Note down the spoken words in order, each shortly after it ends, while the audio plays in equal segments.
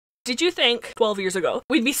Did you think 12 years ago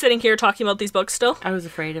we'd be sitting here talking about these books still? I was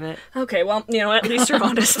afraid of it. Okay, well, you know, at least you're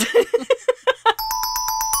honest.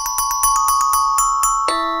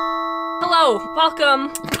 Hello,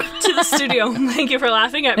 welcome to the studio. Thank you for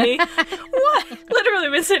laughing at me. What? Literally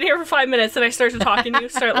been sitting here for 5 minutes and I start to talk and you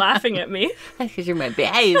start laughing at me. That's because you're my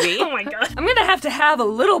baby. Oh my god. I'm gonna have a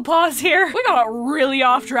little pause here. We got really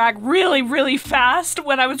off track really fast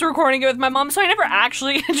when I was recording it with my mom, so I never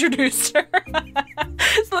actually introduced her.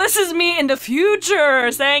 So this is me in the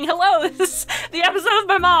future saying hello, this is the episode of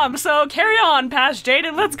my mom, so carry on past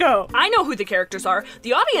Jaden, let's go. I know who the characters are.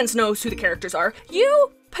 The audience knows who the characters are.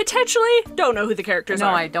 You potentially don't know who the characters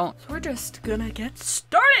are. No, I don't. So we're just gonna get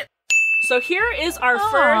started. So here is our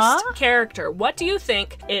first character. What do you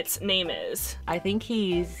think its name is? I think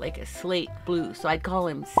he's like a slate blue, so I'd call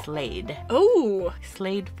him Slade. Oh.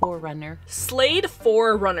 Slade Forerunner. Slade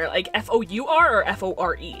Forerunner, like F-O-U-R or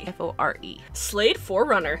F-O-R-E? F-O-R-E. Slade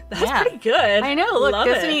Forerunner. That's pretty good. I know, look, Love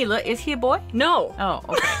doesn't it. he look, is he a boy? No. Oh,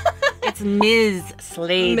 okay. It's Ms.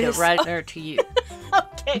 Slade Runner to you.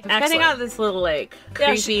 Okay, Depending on this little like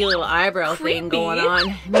creepy little eyebrow thing going on.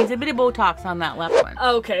 It needs a bit of Botox on that left one.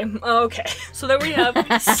 Okay. So there we have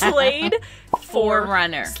Slade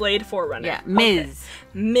Forerunner. Slade Forerunner. Yeah, Ms.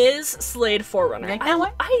 Okay. Ms. Slade Forerunner. Like that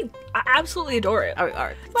one? I absolutely adore it.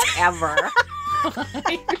 Whatever.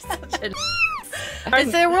 You're such a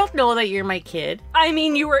Does the world know that you're my kid? I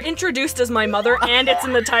mean, you were introduced as my mother and it's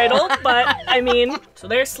in the title, but I mean, so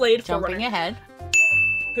there's Slade Forerunner. Jumping ahead.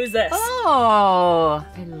 Who's this? Oh,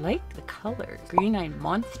 I like the color. Green-eyed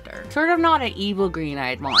monster. Sort of not an evil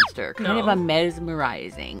green-eyed monster. Kind of a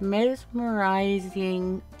mesmerizing.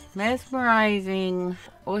 Mesmerizing.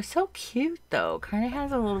 Oh, it's so cute though. Kind of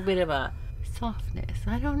has a little bit of a softness.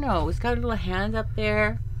 I don't know. It's got little hands up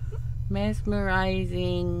there.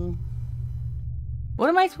 Mesmerizing. What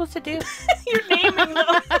am I supposed to do? You're naming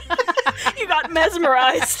them. You got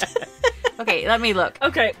mesmerized. Okay, let me look.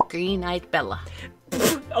 Okay. Green-eyed Bella.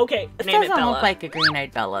 Okay, name it Bella. Doesn't look like a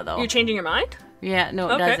green-eyed Bella though. You're changing your mind? Yeah, no,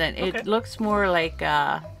 it doesn't. It looks more like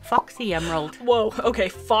Foxy Emerald. Whoa, okay,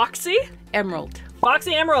 Foxy? Emerald.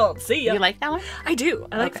 Foxy Emerald, see ya. You like that one? I do.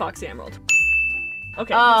 I like Foxy Emerald.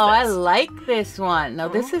 Okay. Oh, I like this one. No,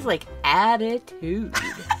 this is like attitude.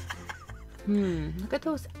 Look at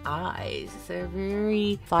those eyes. They're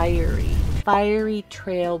very fiery. Fiery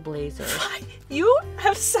trailblazer. You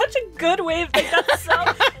have such a good way of thinking.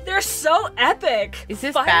 They're so epic. Is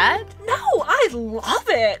this bad? No, I love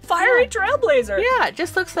it. Fiery trailblazer. Yeah, it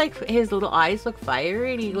just looks like his little eyes look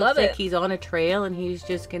fiery and he looks like he's on a trail and he's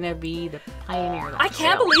just gonna be the pioneer. I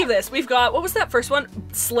can't believe this. We've got, what was that first one?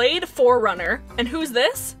 Slade Forerunner. And who's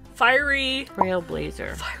this? Fiery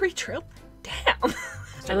Trailblazer. Fiery Trail? Damn.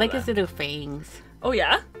 I like his little fangs. Oh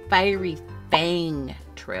yeah? Fiery Fang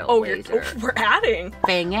Trailblazer. We're adding.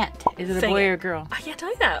 Fangette. Is it a boy or a girl? I can't tell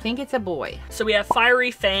you that. I think it's a boy. So we have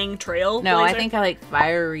Fiery Fang Trailblazer. No, I think I like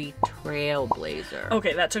Fiery Trailblazer.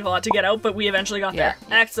 Okay, that took a lot to get out, but we eventually got there.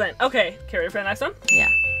 Excellent. Okay, ready for the next one? Yeah.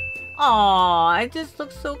 Aw, I just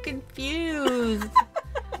look so confused.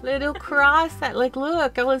 Little cross that, like,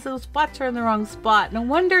 look, all his little spots are in the wrong spot. No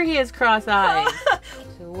wonder he has cross eyes.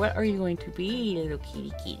 So what are you going to be, little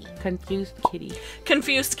kitty? Confused kitty.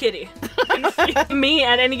 Confused kitty. Me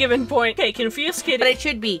at any given point. Okay, confused kitty. But it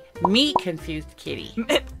should be me confused kitty.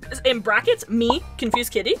 In brackets, me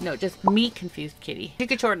confused kitty? No, just me confused kitty. You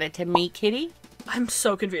could shorten it to me kitty. I'm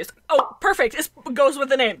so confused. Oh, perfect. This goes with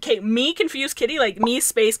the name. Okay, me confused kitty, like me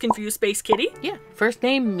space confused space kitty. Yeah. First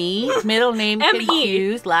name me, middle name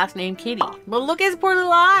confused, last name kitty. Well, look at his poor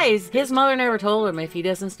little eyes. His mother never told him if he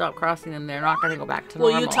doesn't stop crossing them, they're not going to go back to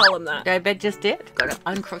normal. Well, you tell him that. I bet just did. Gotta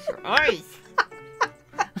uncross your eyes.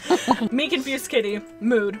 Me confused kitty.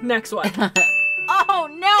 Mood. Next one. Oh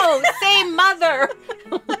no! Same mother!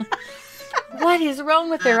 What is wrong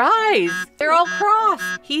with their eyes? They're all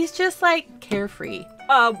crossed. He's just like carefree.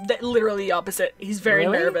 Literally the opposite. He's very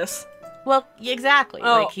nervous. Well, exactly.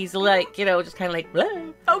 Oh. Like he's like, you know, just kind of like, blah.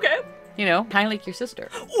 Okay. You know, kind of like your sister.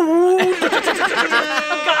 Ooh.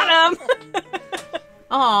 Got him.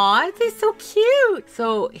 Aw, it's so cute.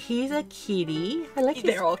 So he's a kitty. I like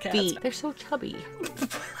his all cats. feet. They're so chubby.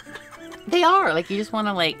 They are. Like, you just want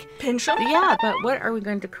to, like... pinch them? Yeah, but what are we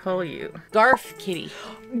going to call you? Garf kitty.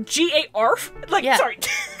 G-A-R-F? Like, sorry.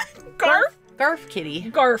 Garf? Garf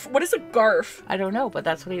kitty. Garf. What is a garf? I don't know, but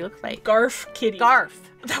that's what he looks like. Garf kitty. Garf.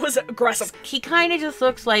 That was aggressive. He kind of just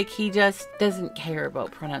looks like he just doesn't care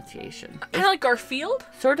about pronunciation. Kind of like Garfield?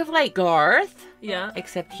 Sort of like Garth. Yeah.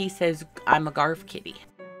 Except he says, I'm a Garf kitty.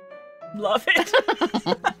 Love it.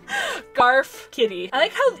 Garf Kitty. I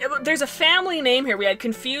like how there's a family name here. We had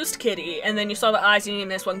Confused Kitty, and then you saw the eyes and you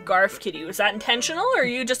named this one Garf Kitty. Was that intentional, or are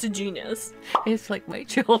you just a genius? It's like my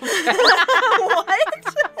children. What?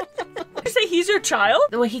 You say he's your child?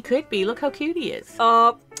 Well, he could be. Look how cute he is.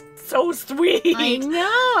 So sweet. I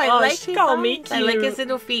know. I like his call me eyes. cute. I like his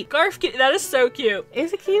little feet. Garf Kitty. That is so cute.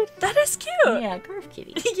 Is it cute? That is cute. Yeah, Garf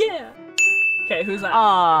Kitty. Yeah. Okay, who's that?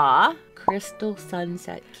 Aw, Crystal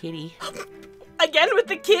Sunset Kitty. Again with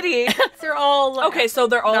the kitty. They're all Okay, so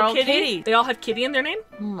they're all kitty. kitty. They all have kitty in their name?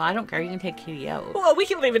 I don't care. You can take Kitty out. Well, we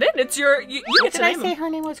can leave it in. It's your. You get to Did I name say them. her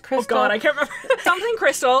name was Oh Crystal? God, I can't remember. Something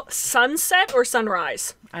Crystal. Sunset or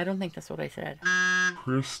sunrise? I don't think that's what I said.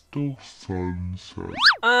 Crystal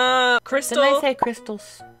Sunset. Crystal. Didn't I say Crystal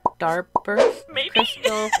Starburst? Maybe.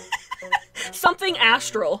 Crystal. Something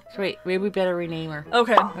astral. So wait, maybe we better rename her.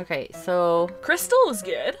 Okay. Okay, so Crystal is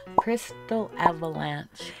good. Crystal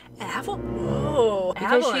Avalanche. Whoa.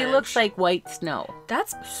 Because she Avalanche. looks like white snow.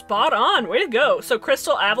 That's spot on. Way to go. So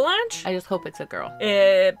Crystal Avalanche? I just hope it's a girl.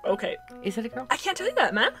 Okay. Is it a girl? I can't tell you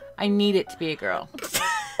that, man. I need it to be a girl.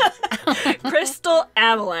 Crystal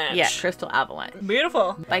Avalanche. Yeah, Crystal Avalanche.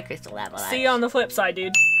 Beautiful. By Crystal Avalanche. See you on the flip side,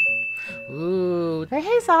 dude. Ooh, are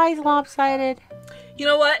his eyes lopsided? You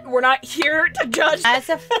know what? We're not here to judge. As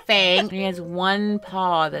a fang, he has one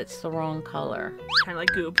paw that's the wrong color. Kind of like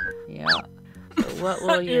Goob. Yeah. So what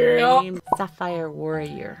will you Yeah. name Sapphire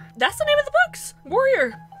Warrior? That's the name of the books.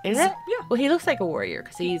 Warrior. Is it? Yeah. Well, he looks like a warrior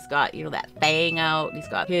because he's got, you know, that fang out. He's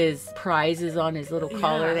got his prizes on his little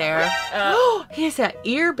collar there. He has that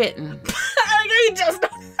ear bitten. I just.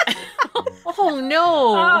 Oh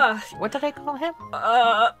no! Ah. What did I call him?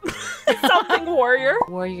 Something warrior.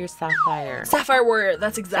 Warrior Sapphire. Sapphire warrior.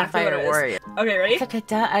 That's exactly what Sapphire it is. Warrior. Okay,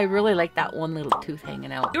 ready? I really like that one little tooth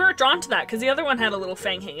hanging out. You were drawn to that because the other one had a little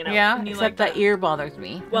fang hanging out. Yeah, and you except like that ear bothers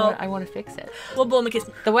me. Well- I want to fix it. We'll blow him a kiss.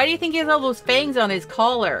 So why do you think he has all those fangs on his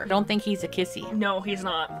collar? I don't think he's a kissy. No, he's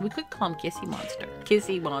not. We could call him Kissy Monster.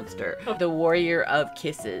 Kissy Monster. The warrior of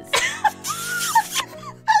kisses.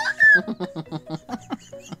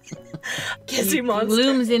 Kissy He monster.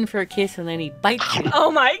 blooms in for a kiss and then he bites you.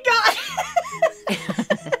 Oh my god.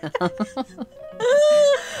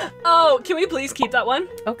 Oh, can we please keep that one?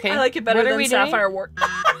 Okay. I like it better What are than we doing? Sapphire War.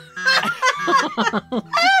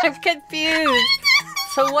 I'm confused.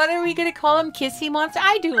 So what are we gonna call him? Kissy Monster?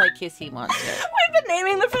 I do like Kissy Monster. We've been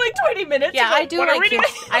naming them for like 20 minutes. Yeah, We're I do what are like we doing?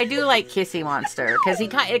 I do like Kissy Monster because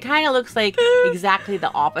it kind of looks like exactly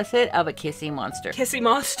the opposite of a Kissy Monster. Kissy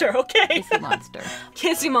monster. Okay. Kissy Monster.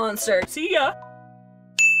 Kissy monster. See ya.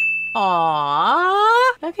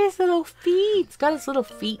 Aww, look at his little feet. He's got his little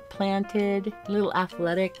feet planted, little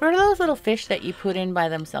athletic. What are those little fish that you put in by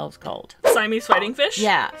themselves called? Siamese fighting fish.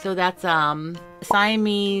 Yeah, so that's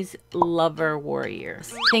Siamese lover warrior.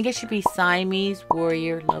 I think it should be Siamese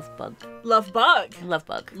warrior love bug. Love bug. Love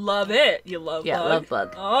bug. Love it. You love Yeah, bug. love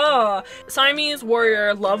bug. Oh, Siamese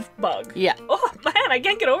warrior love bug. Yeah, Oh man, I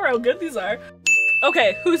can't get over how good these are.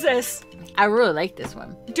 Okay, who's this? I really like this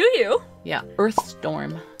one. Do you? Yeah,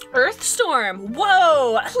 Earthstorm. Earthstorm.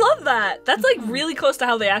 Whoa, I love that. That's like really close to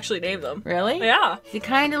how they actually named them. Really? Yeah, He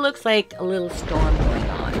kind of looks like a little storm going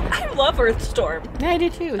on. I love Earthstorm. Yeah, I do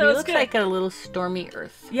too. He was looks good. like a little stormy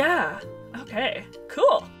earth. Yeah. Okay.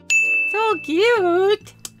 Cool. So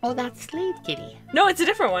cute. Oh, that's Slade Kitty. No, it's a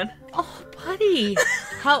different one. Oh, buddy.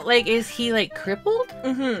 How, like, is he, like, crippled?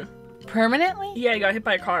 Mm-hmm. Permanently? Yeah, he got hit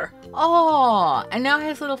by a car. Oh, and now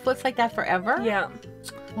his little foot's like that forever? Yeah.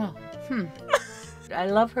 Oh, I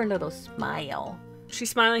love her little smile. She's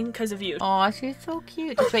smiling because of you. Oh, she's so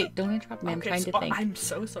cute. Just wait, don't interrupt me. I'm Okay, trying so- to think. I'm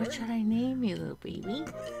so sorry. What should I name you, little baby?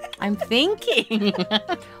 I'm thinking.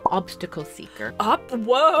 Obstacle Seeker.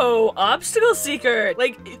 Whoa, obstacle seeker.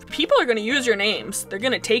 Like, people are gonna use your names. They're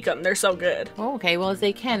gonna take them. They're so good. Oh, okay, well, as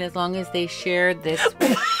they can, as long as they share this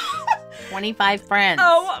with 25 friends.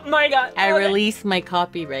 Oh my god. I Okay. release my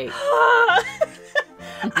copyright.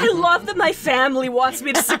 I love that my family wants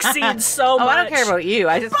me to succeed so much. Oh, I don't care about you.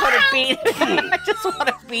 I just want to beat. I just want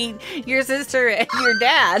to beat your sister and your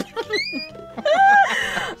dad.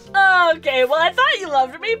 Okay, well, I thought you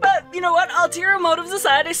loved me, but you know what? Ulterior motives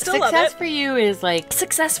aside, I still love Success it. for you is like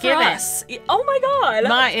Success for Give it. us. Oh my god.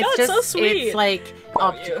 not. It's God, just so sweet. it's like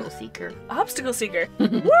Love obstacle you. seeker. Obstacle seeker.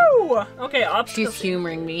 Woo! Okay, obstacle She's seeker.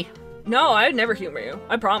 humoring me. No, I would never humor you.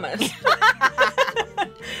 I promise.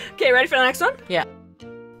 Okay, ready for the next one? Yeah.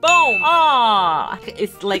 Boom! Aw,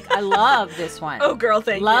 it's like I love this one. Oh, girl,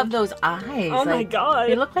 thank love you. those eyes. Oh my like, god.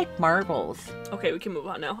 They look like marbles. Okay, we can move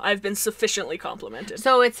on now. I've been sufficiently complimented.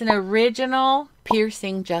 So it's an original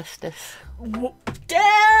piercing justice.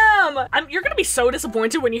 Damn! You're gonna be so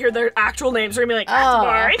disappointed when you hear their actual names. You're gonna be like, that's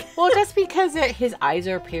boring. Well, just because his eyes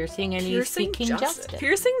are piercing and he's seeking justice.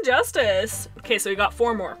 Piercing justice. Okay, so we got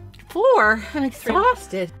 4 more. 4? I'm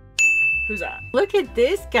exhausted. Who's that? Look at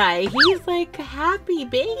this guy. He's like a happy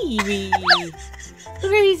baby.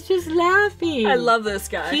 Look, he's just laughing. I love this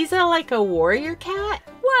guy. He's like a warrior cat.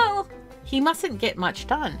 Well, he mustn't get much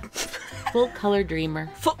done. Full color dreamer.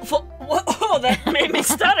 Whoa, that made me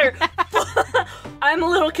stutter. I'm a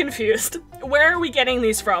little confused. Where are we getting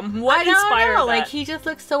these from? What inspired that? Like, he just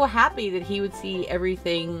looks so happy that he would see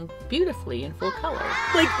everything beautifully in full color.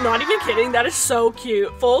 Like, not even kidding. That is so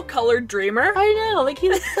cute. Full colored dreamer. I know. Like, he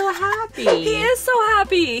looks so happy. He is so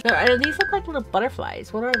happy. These look like little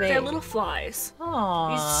butterflies. What are they? They're little flies.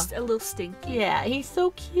 Aww. He's just a little stinky. Yeah, he's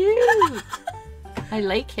so cute. I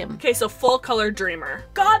like him. Okay, so full color dreamer.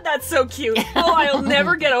 God, that's so cute. Oh, I'll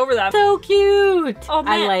never get over that. So cute. Oh,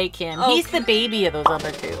 man. I like him. Okay. He's the baby of those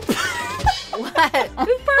other two. What?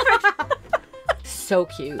 Perfect. So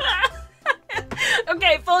cute.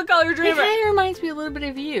 Okay, full color He dreamer. kind of reminds me a little bit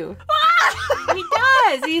of you. He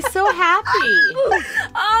does. He's so happy.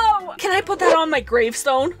 Oh, can I put that on my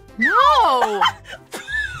gravestone? No.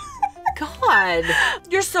 God.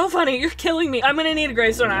 You're so funny. You're killing me. I'm gonna need a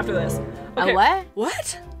gravestone after this. Okay. A what?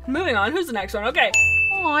 What? Moving on. Who's the next one? Okay.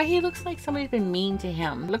 Oh, he looks like somebody's been mean to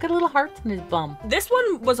him. Look at little hearts in his bum. This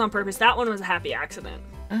one was on purpose. That one was a happy accident.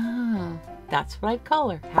 Oh, that's what I'd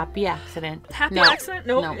call her. Happy accident. Happy accident?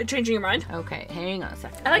 Nope. No. Changing your mind? Okay, hang on a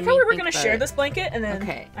second. I like how we were gonna share this blanket and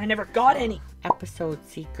then I never got any. Episode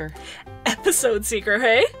seeker. Episode seeker,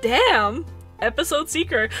 hey? Damn. Episode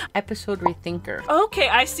seeker. Episode rethinker. Okay,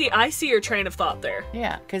 I see your train of thought there.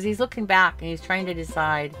 Yeah, because he's looking back and he's trying to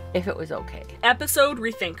decide if it was okay. Episode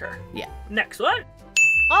rethinker. Yeah. Next one.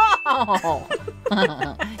 Oh!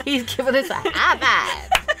 He's giving us a high five.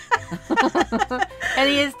 And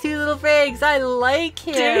he has 2 little frags. I like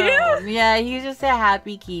him. Do you? Yeah, he's just a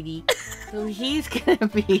happy kitty. So he's gonna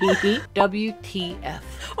be WTF.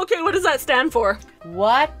 Okay, what does that stand for?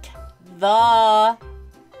 What the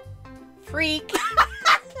freak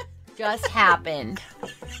just happened?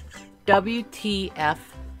 WTF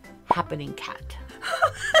happening cat.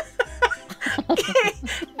 Okay.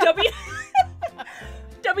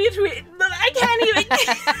 I can't even.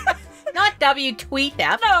 Not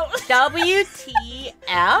W-tweet-F. No.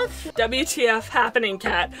 WTF. WTF happening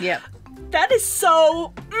cat. Yep. That is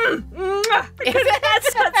so.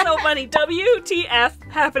 That's so funny.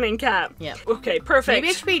 WTF happening cat. Yep. Okay, perfect. Maybe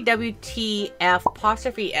it should be WTF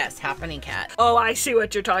apostrophe S happening cat. Oh, I see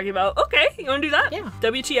what you're talking about. Okay, you want to do that? Yeah.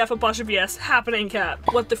 WTF apostrophe S happening cat.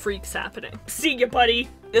 What the freak's happening? See ya, buddy.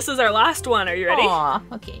 This is our last one. Are you ready? Aw,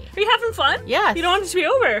 okay. Are you having fun? Yes. You don't want it to be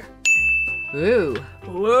over. Ooh.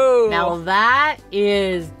 Whoa. Now that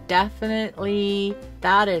is definitely,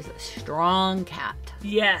 that is a strong cat.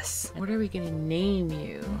 Yes. What are we gonna name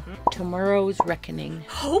you? Tomorrow's Reckoning.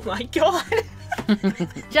 Oh my god.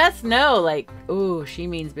 Just know, like, ooh, she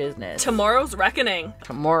means business. Tomorrow's reckoning.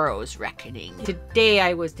 Tomorrow's Reckoning. Today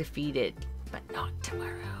I was defeated, but not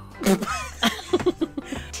tomorrow.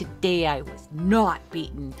 Today I was not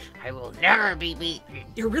beaten. I will never be beaten.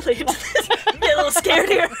 You're really into this. I'm getting a little scared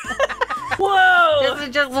here. Whoa. This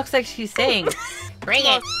just looks like she's saying, bring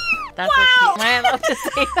it. That's Wow. what she, am I allowed to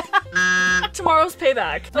say that? Tomorrow's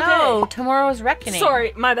payback. No, Okay. Tomorrow's Reckoning.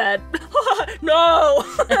 Sorry, my bad. No.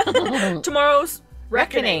 Tomorrow's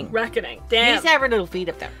Reckoning. Reckoning. You Damn. just have her little feet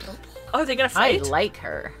up there. Are they gonna I fight? like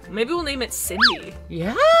her. Maybe we'll name it Cindy.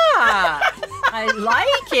 Yeah, I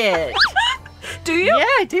like it. Do you? Yeah,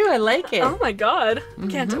 I do. I like it. Oh my god.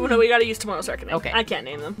 Can't. Oh, no, we gotta use Tomorrow's Reckoning. Okay. I can't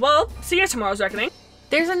name them. Well, see you Tomorrow's Reckoning.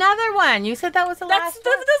 There's another one. You said that was the That's last the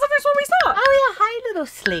one. first one we saw. Oh yeah, hi little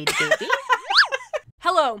Slade baby.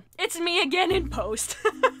 Hello, it's me again in post.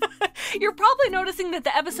 You're probably noticing that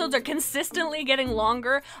the episodes are consistently getting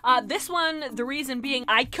longer. This one, the reason being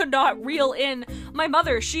I could not reel in my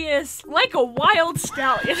mother. She is like a wild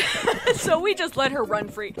stallion. So we just let her run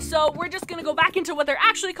free. So we're just gonna go back into what they're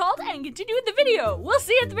actually called and continue with the video. We'll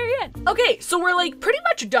see you at the very end. Okay, so we're like pretty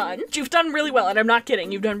much done. You've done really well, and I'm not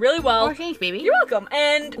kidding. You've done really well. Oh, thanks, baby. You're welcome.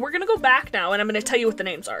 And we're gonna go back now, and I'm gonna tell you what the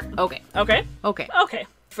names are. Okay. Okay? Okay. Okay.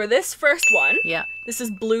 For this first one, Yeah. this is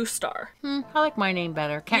Blue Star. I like my name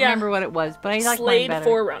better. Can't Yeah. remember what it was, but I like Slade mine better.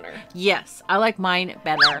 Forerunner. Yes, I like mine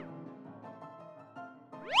better.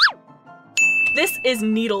 This is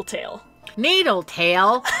Needletail.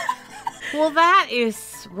 Needletail. Well, that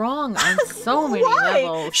is wrong on so many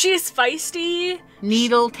levels. She's feisty.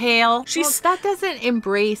 Needletail. She's- Well, that doesn't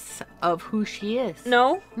embrace of who she is.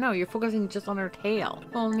 No? No, you're focusing just on her tail.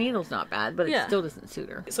 Well, Needle's not bad, but it Yeah. still doesn't suit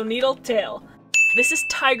her. So Needletail. This is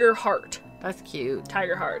Tiger Heart. That's cute.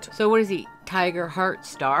 Tiger Heart. So what is he? Tiger Heart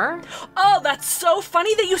Star? Oh, that's so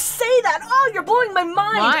funny that you say that. Oh, you're blowing my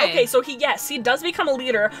mind. Why? Okay, so he does become a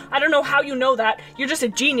leader. I don't know how you know that. You're just a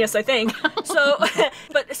genius, I think. So,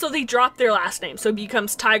 so they drop their last name. So it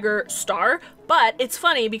becomes Tiger Star. But it's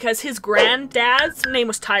funny because his granddad's name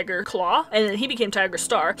was Tiger Claw, and then he became Tiger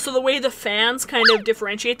Star. So the way the fans kind of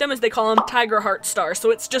differentiate them is they call him Tiger Heart Star.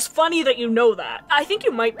 So it's just funny that you know that. I think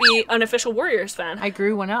you might be an official Warriors fan. I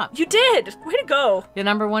grew one up. You did. Way to go. The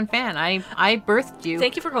 #1 fan. I birthed you.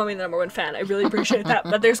 Thank you for calling me the #1 fan. I really appreciate that.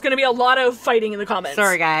 But there's going to be a lot of fighting in the comments.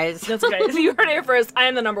 Sorry, guys. That's okay. You heard it here first. I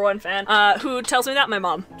am the #1 fan. Who tells me that? My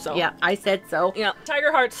mom. So Yeah, I said so. yeah.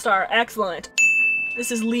 Tiger Heart Star. Excellent. This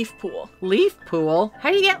is Leaf Pool. Leaf Pool?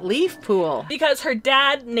 How do you get Leaf Pool? Because her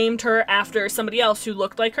dad named her after somebody else who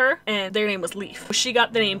looked like her, and their name was Leaf. She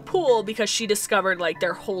got the name Pool because she discovered like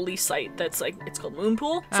their holy site that's like, it's called Moon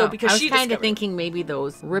Pool. So because I was she kind of discovered... thinking maybe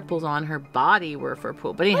those ripples on her body were for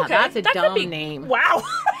pool. But anyhow, Okay, that's a that could dumb be- name. Wow.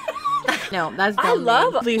 No, that's dumb I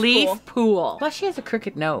love name. Leaf Pool. Pool. Plus she has a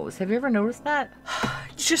crooked nose. Have you ever noticed that?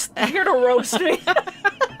 Just here to roast me.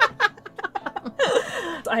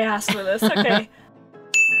 I asked for this. Okay.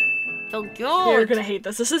 So good. You're gonna hate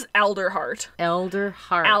this. This is Alder Heart. Elder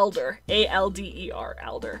Heart. Alder. A-L-D-E-R.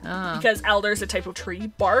 Alder. Ah. Because alder is a type of tree.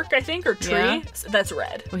 Bark, I think, or tree. Yeah. That's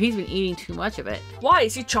red. Well, he's been eating too much of it. Why?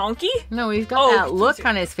 Is he chonky? No, he's got Oh, that look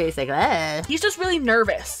on his face like, eh. He's just really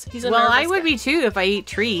nervous. He's a Well, nervous I would guy. be too if I eat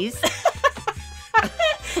trees.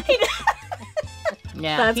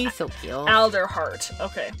 Yeah, That's he's so cute. Alder Heart.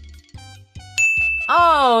 Okay.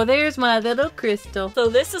 Oh, there's my little crystal. So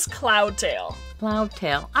this is Cloudtail.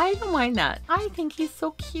 Cloudtail. I don't mind that. I think he's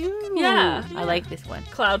so cute. Yeah, I like this one.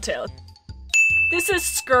 Cloudtail. This is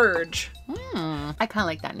Scourge. I kind of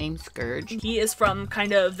like that name, Scourge. He is from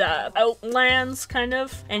kind of the Outlands, kind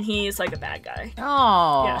of, and he's like a bad guy.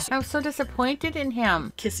 Oh, Yes. I'm so disappointed in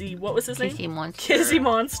him. Kissy, what was his name? Kissy monster. Kissy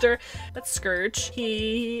Monster. That's Scourge.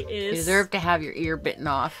 He is... You deserve to have your ear bitten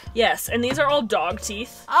off. Yes, and these are all dog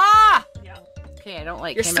teeth. Ah! Yeah. Okay, I don't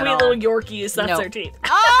like Your him sweet at all. little Yorkies, that's No. their teeth.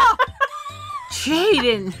 Oh!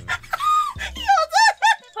 Jaden!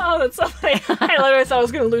 Oh, that's so funny. I literally thought I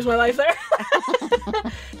was gonna lose my life there.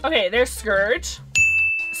 Okay, there's Scourge.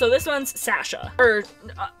 So this one's Sasha. Or,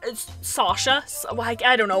 it's Sasha?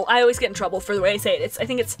 I don't know. I always get in trouble for the way I say it. I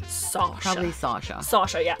think it's Sasha. Probably Sasha.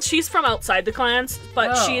 Sasha, yeah. She's from outside the clans, but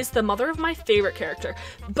Oh. she is the mother of my favorite character.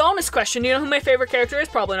 Bonus question, do you know who my favorite character is?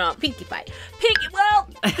 Probably not. Pinkie Pie. Pinky, well!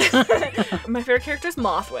 My favorite character is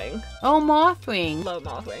Mothwing. Oh, Mothwing. Love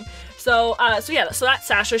Mothwing. So that's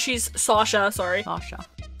Sasha. She's Sasha, sorry. Sasha.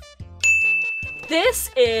 This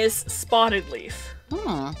is Spotted Leaf.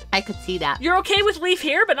 I could see that. You're okay with Leaf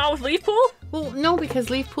here, but not with Leaf Pool? Well, no, because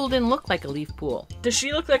Leaf Pool didn't look like a leaf pool. Does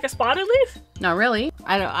she look like a Spotted Leaf? Not really.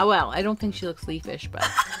 I don't think she looks leafish, but.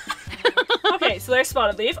 Okay, so there's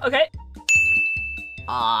Spotted Leaf. Okay.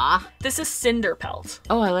 Ah. This is Cinder Pelt.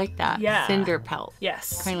 Oh, I like that. Yeah. Cinder Pelt.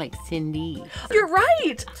 Yes. Kind of like Cindy. You're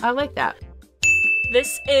right! I like that.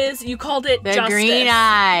 This is, you called it The Justice. green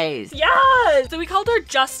eyes. Yeah! So we called her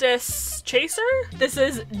Justice Chaser. This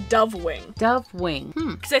is Dovewing. Dove wing.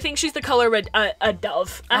 Because I think she's the color of a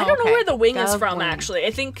dove. I Oh, don't know okay. where the wing is Dove from, wing. actually.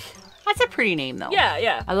 I think, That's a pretty name, though.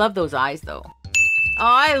 yeah. I love those eyes, though. Oh,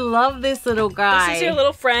 I love this little guy. This is your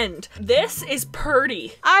little friend. This is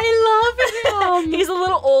Purdy. I love him. He's a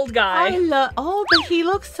little old guy. Oh, but he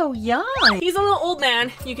looks so young. He's a little old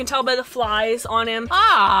man. You can tell by the flies on him.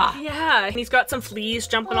 Ah. Yeah, and he's got some fleas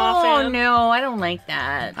jumping off Oh, him. no, I don't like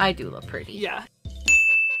that. I do look pretty. Yeah.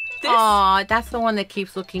 This, Aw, that's the one that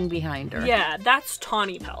keeps looking behind her. yeah, that's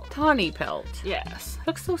Tawny Pelt. Tawny Pelt. Yes.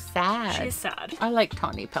 Looks so sad. She's sad. I like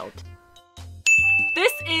Tawny Pelt.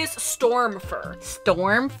 This is Storm Fur.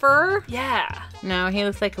 Storm Fur? Yeah. No, he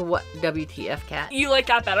looks like a what? WTF cat. You like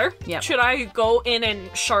that better? Yeah. Should I go in and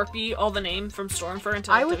Sharpie all the name from Storm Fur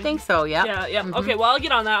until I would think so, yeah. Yeah. Okay, well, I'll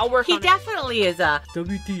get on that. I'll work He on it. definitely is a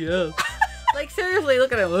WTF. Like, seriously,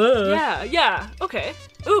 look at him. Yeah. Okay.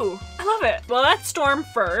 Ooh, I love it. Well, that's Storm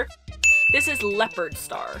Fur. This is Leopard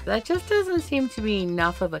Star. That just doesn't seem to be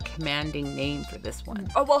enough of a commanding name for this one.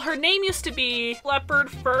 Oh, well, her name used to be Leopard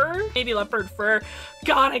Fur. Maybe Leopard Fur.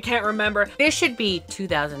 God, I can't remember. This should be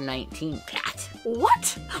 2019 cat.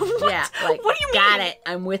 What? What? Yeah, like, what do you got mean? it.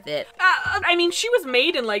 I'm with it. I mean, she was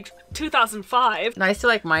made in like 2005. And I still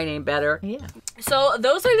like my name better. Yeah. So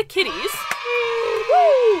those are the kitties.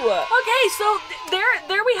 Woo! Okay, so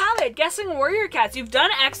there we have it. Guessing warrior cats. You've done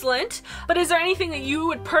excellent. But is there anything that you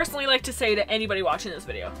would personally like to say to anybody watching this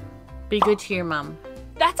video? Be good to your mom.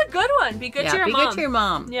 That's a good one. Be good to your be mom. good to your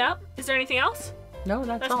mom. Yeah. Is there anything else? No,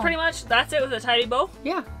 that's That's all. pretty much, that's it with a tidy bow.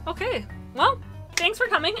 Yeah. Okay. Well, thanks for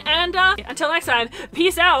coming, and until next time,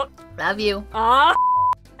 peace out. Love you. And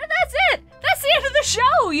that's it. That's the end of the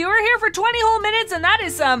show. You were here for 20 whole minutes, and that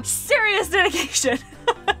is some serious dedication.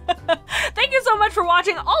 Thank you so much for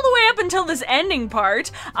watching all the way up until this ending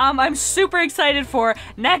part. I'm super excited for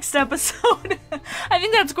next episode. I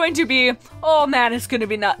think that's going to be, oh man, it's gonna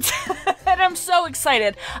be nuts. And I'm so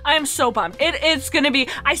excited. I'm so pumped. It's gonna be,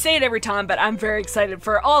 I say it every time, but I'm very excited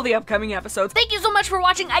for all the upcoming episodes. Thank you so much for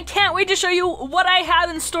watching. I can't wait to show you what I have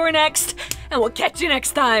in store next, and we'll catch you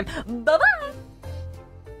next time. Bye-bye!